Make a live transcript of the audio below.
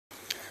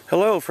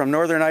Hello from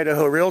Northern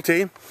Idaho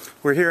Realty.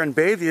 We're here in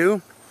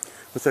Bayview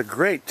with a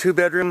great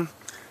 2-bedroom,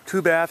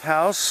 2-bath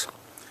house,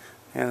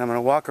 and I'm going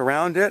to walk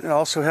around it. It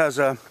also has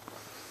a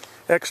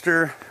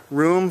extra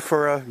room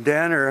for a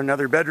den or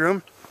another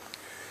bedroom.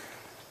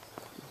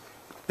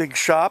 Big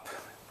shop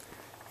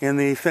in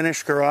the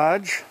finished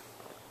garage.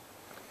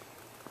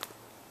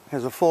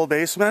 Has a full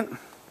basement,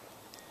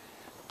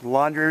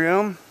 laundry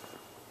room.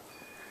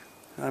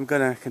 I'm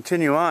going to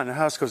continue on. The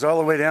house goes all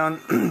the way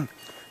down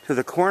to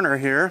the corner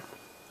here.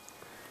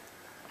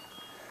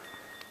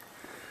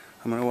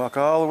 I'm going to walk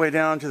all the way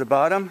down to the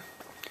bottom,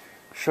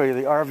 show you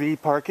the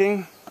RV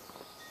parking.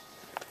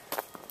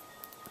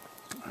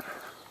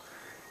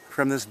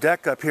 From this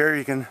deck up here,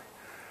 you can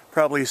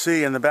probably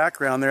see in the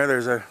background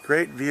there's a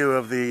great view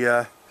of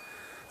the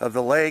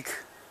lake.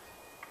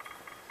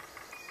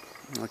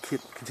 I'll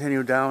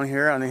continue down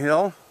here on the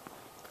hill,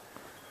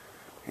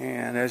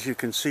 and as you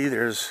can see,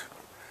 there's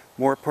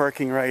more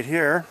parking right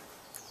here.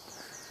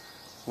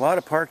 A lot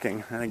of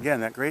parking, and again,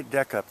 that great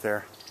deck up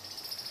there.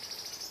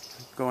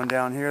 Going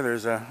down here,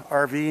 there's a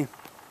RV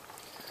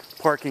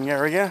parking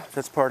area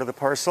that's part of the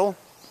parcel.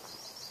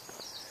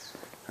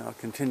 I'll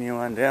continue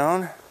on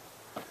down.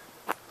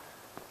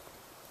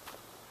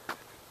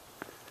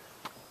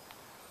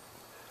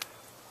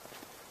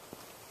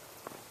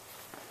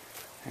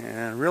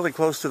 And really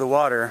close to the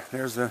water,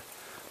 there's the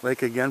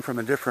lake again from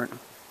a different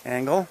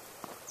angle.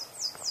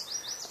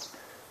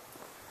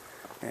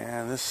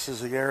 And this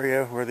is the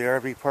area where the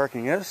RV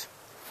parking is.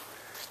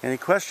 Any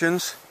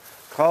questions?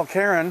 Call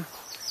Karen,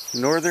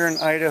 Northern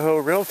Idaho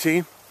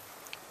Realty,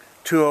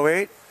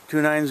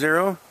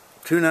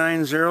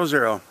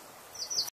 208-290-2900.